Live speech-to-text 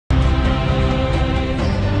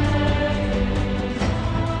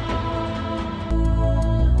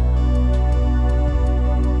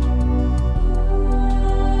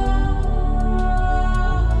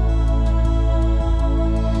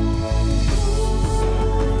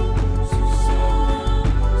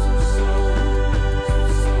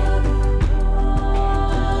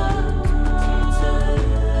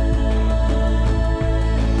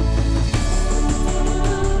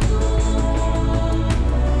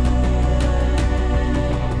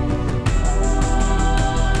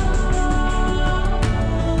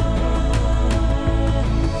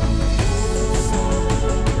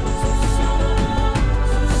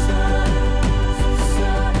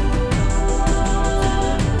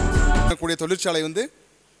இருக்கக்கூடிய தொழிற்சாலை வந்து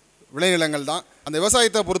விளைநிலங்கள் தான். அந்த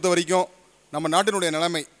விவசாயத்தை பொறுத்த வரைக்கும் நம்ம நாட்டினுடைய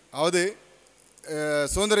நிலைமை, அதாவது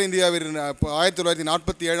சுதந்திர இந்தியாவில்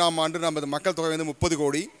 1947ஆம் ஆண்டு நமது மக்கள் தொகை வந்து 30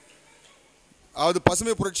 கோடி. அதாவது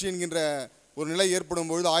பசுமை புரட்சி என்கின்ற ஒரு நிலை ஏற்படும்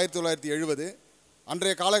பொழுது 1970.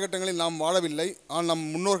 அன்றைய காலகட்டங்களில் நாம் வாழவில்லை, ஆனால் நம்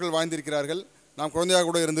முன்னோர்கள் வாழ்ந்திருக்கிறார்கள். நாம் குழந்தையாக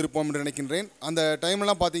கூட இருந்திருப்போம் என்று நினைக்கின்றேன். அந்த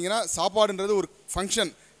டைம்லாம் பார்த்தீங்கன்னா சாப்பாடுன்றது ஒரு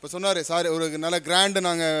ஃபங்க்ஷன். இப்போ சொன்னார் சார், ஒரு நல்ல கிராண்டு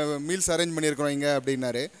நாங்கள் மீல்ஸ் அரேஞ்ச் பண்ணியிருக்கிறோம் இங்கே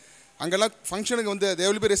அப்படின்னாரு. அங்கெல்லாம் ஃபங்க்ஷனுக்கு வந்து தே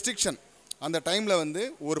வில் பி ரெஸ்ட்ரிக்ஷன். அந்த டைமில் வந்து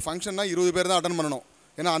ஒரு ஃபங்க்ஷன்னா 20 பேர் தான் அட்டன் பண்ணணும்.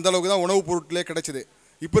 ஏன்னா அந்தளவுக்கு தான் உணவுப் பொருட்களே கிடைச்சிது.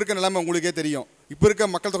 இப்போ இருக்க நிலைமை உங்களுக்கே தெரியும். இப்போ இருக்க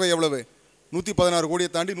மக்கள் தொகை எவ்வளவு? 116 கோடியை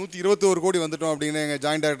தாண்டி 121 கோடி வந்துட்டோம் அப்படின்னு எங்கள்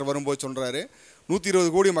ஜாயின்ட் டைரக்டர் வரும்போது சொல்கிறாரு. 120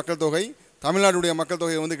 கோடி மக்கள் தொகை. தமிழ்நாடுடைய மக்கள்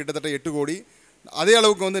தொகை வந்து கிட்டத்தட்ட 8 கோடி. அதே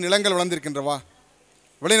அளவுக்கு வந்து நிலங்கள் வளர்ந்திருக்கின்றவா?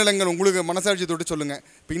 விளைநிலங்கள் உங்களுக்கு மனசாட்சி தொட்டு சொல்லுங்கள்.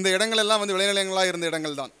 இப்போ இந்த இடங்கள் எல்லாம் வந்து விளைநிலங்களாக இருந்த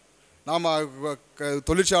இடங்கள் தான். நாம்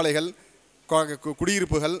தொழிற்சாலைகள்,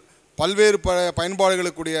 குடியிருப்புகள், பல்வேறு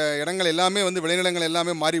பயன்பாடுகளுக்குரிய இடங்கள் எல்லாமே வந்து விளைநிலங்கள்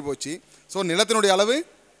எல்லாமே மாறி போச்சு. ஸோ நிலத்தினுடைய அளவு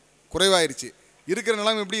குறைவாயிருச்சு. இருக்கிற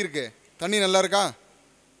நிலம் எப்படி இருக்குது? தண்ணி நல்லா இருக்கா?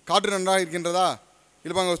 காற்று நன்றாக இருக்கின்றதா?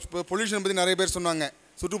 இல்லை இப்போ பொல்யூஷன் பற்றி நிறைய பேர் சொன்னாங்க.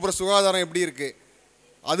 சுற்றுப்புற சுகாதாரம் எப்படி இருக்குது?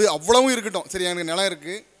 அது அவ்வளவும் இருக்கட்டும். சரி, எனக்கு நிலம்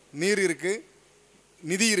இருக்குது, நீர் இருக்குது,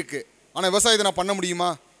 நிதி இருக்குது. ஆனால் விவசாயத்தை நான் பண்ண முடியுமா?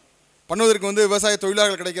 பண்ணுவதற்கு வந்து விவசாய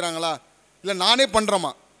தொழிலாளர்கள் கிடைக்கிறாங்களா? இல்லை நானே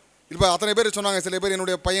பண்ணுறோமா? இப்போ அத்தனை பேர் சொன்னாங்க. சில பேர்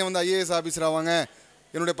என்னுடைய பையன் வந்து ஐஏஎஸ் ஆஃபீஸர் ஆவாங்க,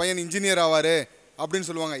 என்னுடைய பையன் இன்ஜினியர் ஆவார் அப்படின்னு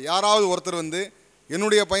சொல்லுவாங்க. யாராவது ஒருத்தர் வந்து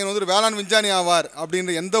என்னுடைய பையன் வந்து ஒரு வேளாண் விஞ்ஞானி ஆவார்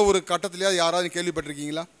அப்படின்ற எந்த ஒரு கட்டத்திலேயாவது யாராவது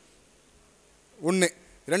கேள்விப்பட்டிருக்கீங்களா? ஒன்று.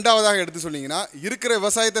 ரெண்டாவதாக எடுத்து சொன்னீங்கன்னா, இருக்கிற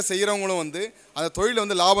விவசாயத்தை செய்கிறவங்களும் வந்து அந்த தொழில்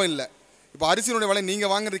வந்து லாபம் இல்லை. இப்போ அரிசியினுடைய விலை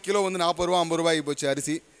நீங்கள் வாங்குறது கிலோ வந்து 40 ரூபா 50 ரூபாய்க்கு போச்சு.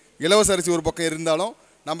 அரிசி இலவச அரிசி ஒரு பக்கம் இருந்தாலும்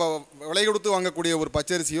நம்ம விலை கொடுத்து வாங்கக்கூடிய ஒரு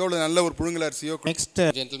பச்சரிசியோ இல்லை நல்ல ஒரு புழுங்கல் அரிசியோ. Next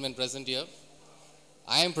gentleman present here.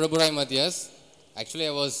 I am Prabhurai Mathias. Actually,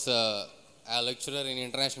 I was a lecturer in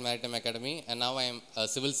International Maritime Academy, and now I am a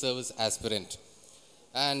civil service aspirant.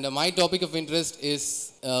 And my topic of interest is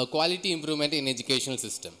quality improvement in educational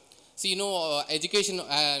system. So you know, education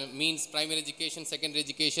means primary education, secondary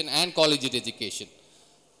education, and college education.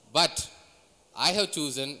 But I have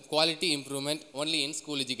chosen quality improvement only in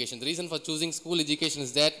school education. The reason for choosing school education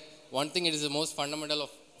is that one thing, it is the most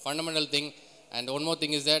fundamental thing, and one more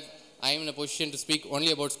thing is that I am in a position to speak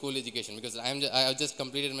only about school education because I have just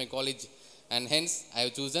completed my college, and hence I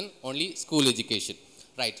have chosen only school education.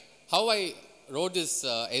 Right. How I wrote this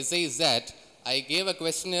essay is that I gave a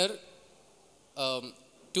questionnaire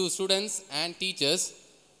to students and teachers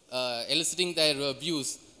eliciting their views.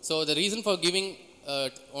 So the reason for giving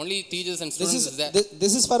only teachers and students is that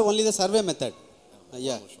this is for only the survey method.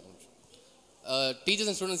 Yeah. Teachers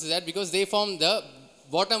and students is that because they form the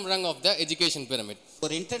bottom rung of the education pyramid.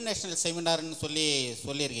 ஒரு international செமினார்னு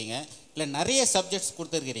சொல்லியிருக்கீங்க. இல்லை நிறைய subjects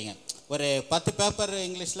கொடுத்துருக்கிறீங்க. ஒரு 10 paper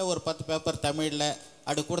இங்கிலீஷில், ஒரு 10 paper தமிழில்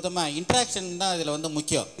அப்படி கொடுத்தோமா. Interaction தான் இதில் வந்து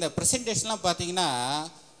முக்கியம். இந்த ப்ரெசன்டேஷன்லாம் பார்த்தீங்கன்னா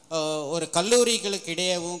ஒரு கல்லூரிகளுக்கு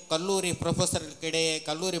இடையேவும், கல்லூரி ப்ரொஃபஸர்களுக்கு இடையே,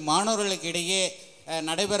 கல்லூரி மாணவர்களுக்கு இடையே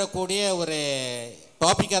நடைபெறக்கூடிய ஒரு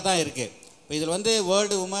டாப்பிக்காக தான் இருக்குது. இப்போ இதில் வந்து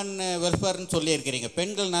வேர்ல்டு உமன் வெல்ஃபேர்னு சொல்லியிருக்கிறீங்க,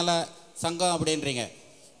 பெண்கள் நல சங்கம் அப்படின்றீங்க.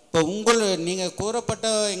 இப்போ நீங்கள் கூறப்பட்ட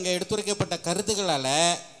இங்கே எடுத்துரைக்கப்பட்ட கருத்துக்களால்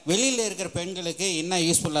வெளியில் இருக்கிற பெண்களுக்கு என்ன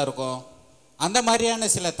யூஸ்ஃபுல்லாக இருக்கும்? அந்த மாதிரியான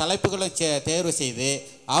சில தலைப்புகளும் தேர்வு செய்து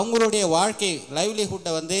அவங்களுடைய வாழ்க்கை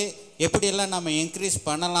லைவ்லிஹுட்டை வந்து எப்படியெல்லாம் நம்ம இன்க்ரீஸ்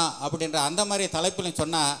பண்ணலாம் அப்படின்ற அந்த மாதிரி தலைப்புலையும்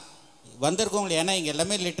சொன்னால் வந்திருக்கவங்க. ஏன்னா இங்கே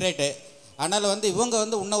எல்லாமே லிட்ரேட்டு, அதனால் வந்து இவங்க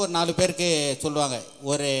வந்து இன்னும் ஒரு 4 பேருக்கு சொல்லுவாங்க.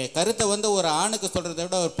 ஒரு கருத்தை வந்து ஒரு ஆணுக்கு சொல்கிறத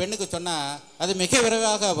விட ஒரு பெண்ணுக்கு சொன்னால் அது மிக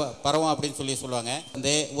விரைவாக பரவும் அப்படின்னு சொல்லுவாங்க.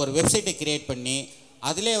 வந்து ஒரு வெப்சைட்டை க்ரியேட் பண்ணி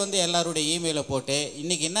அதிலே வந்து எல்லாருடைய இமெயிலை போட்டு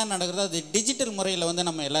இன்றைக்கி என்ன நடக்கிறதோ அது டிஜிட்டல் முறையில் வந்து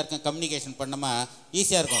நம்ம எல்லாருக்கும் கம்யூனிகேஷன் பண்ணோமா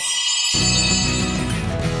ஈஸியாக இருக்கும்.